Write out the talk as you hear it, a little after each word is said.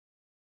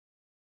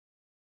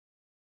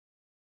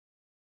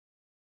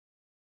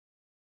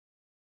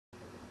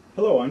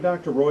Hello, I'm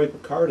Dr. Roy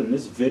Picard, and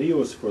this video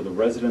is for the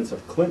residents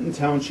of Clinton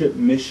Township,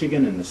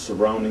 Michigan, and the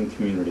surrounding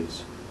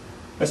communities.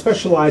 I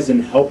specialize in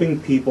helping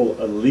people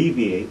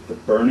alleviate the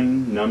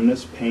burning,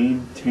 numbness,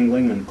 pain,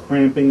 tingling, and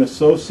cramping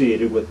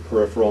associated with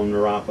peripheral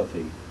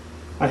neuropathy.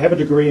 I have a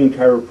degree in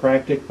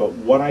chiropractic, but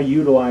what I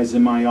utilize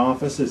in my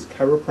office is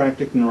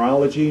chiropractic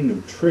neurology,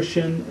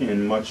 nutrition,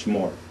 and much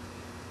more.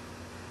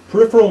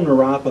 Peripheral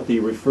neuropathy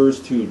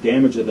refers to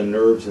damage of the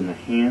nerves in the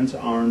hands,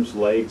 arms,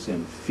 legs,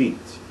 and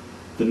feet.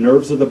 The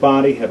nerves of the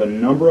body have a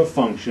number of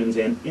functions,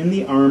 and in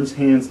the arms,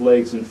 hands,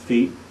 legs, and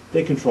feet,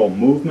 they control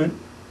movement,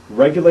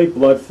 regulate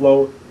blood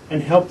flow,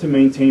 and help to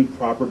maintain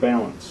proper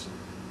balance.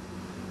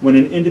 When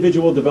an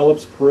individual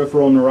develops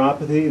peripheral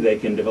neuropathy, they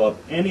can develop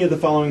any of the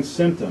following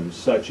symptoms,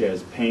 such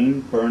as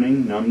pain,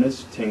 burning,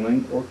 numbness,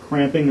 tingling, or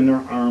cramping in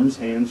their arms,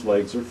 hands,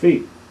 legs, or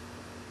feet.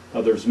 Now,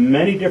 there's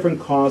many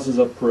different causes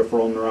of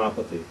peripheral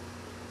neuropathy.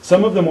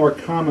 Some of the more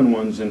common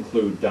ones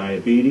include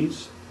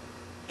diabetes,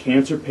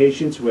 cancer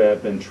patients who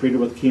have been treated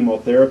with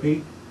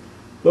chemotherapy,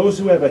 those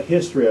who have a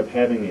history of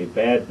having a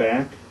bad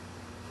back,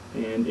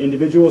 and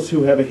individuals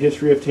who have a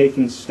history of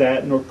taking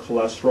statin or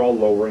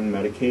cholesterol-lowering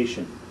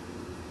medication.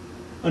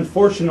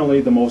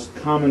 Unfortunately, the most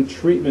common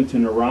treatment to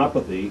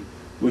neuropathy,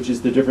 which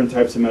is the different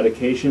types of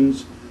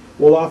medications,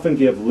 will often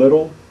give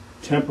little,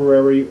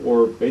 temporary,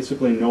 or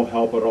basically no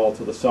help at all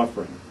to the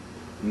suffering.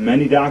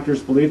 Many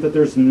doctors believe that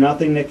there's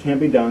nothing that can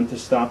be done to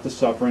stop the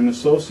suffering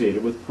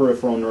associated with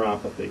peripheral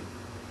neuropathy.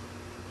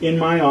 In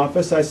my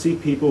office, I see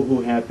people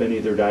who have been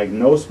either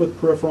diagnosed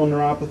with peripheral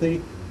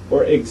neuropathy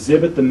or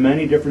exhibit the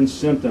many different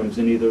symptoms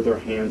in either their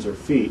hands or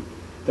feet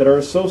that are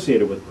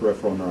associated with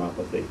peripheral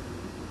neuropathy.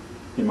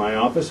 In my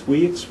office,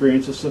 we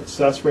experience a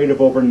success rate of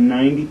over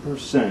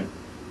 90%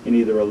 in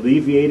either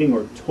alleviating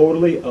or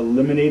totally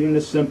eliminating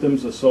the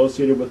symptoms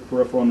associated with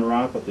peripheral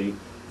neuropathy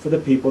for the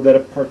people that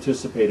have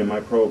participated in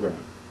my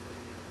program.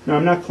 Now,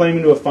 I'm not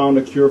claiming to have found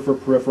a cure for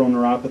peripheral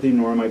neuropathy,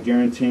 nor am I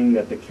guaranteeing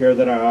that the care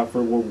that I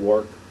offer will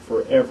work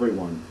for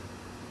everyone.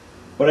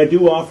 But I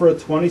do offer a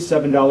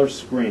 $27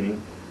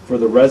 screening for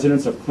the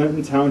residents of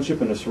Clinton Township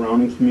and the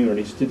surrounding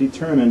communities to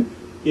determine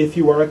if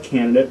you are a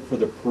candidate for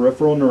the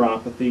peripheral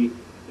neuropathy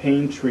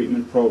pain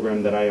treatment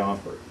program that I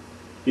offer.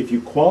 If you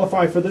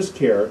qualify for this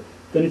care,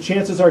 then the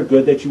chances are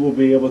good that you will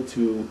be able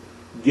to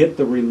get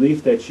the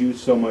relief that you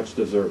so much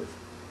deserve.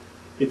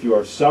 If you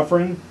are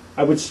suffering,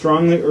 I would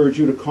strongly urge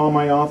you to call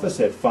my office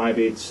at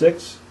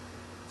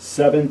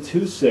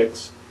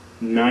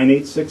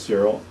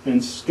 586-726-9860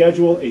 and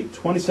schedule a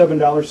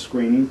 $27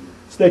 screening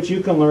so that you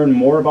can learn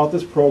more about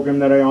this program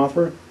that I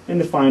offer and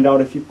to find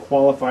out if you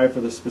qualify for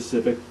the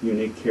specific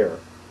unique care.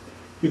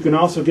 You can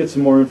also get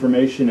some more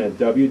information at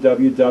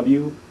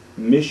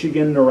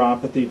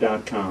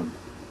www.michiganneuropathy.com.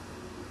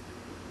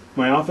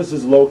 My office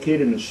is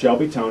located in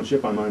Shelby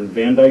Township. I'm on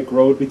Van Dyke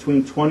Road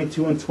between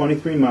 22 and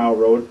 23 Mile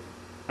Road.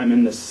 I'm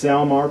in the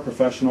Salmar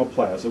Professional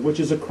Plaza, which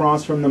is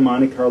across from the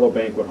Monte Carlo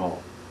Banquet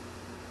Hall.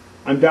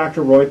 I'm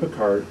Dr. Roy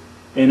Picard,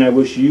 and I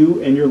wish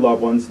you and your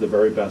loved ones the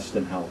very best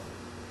in health.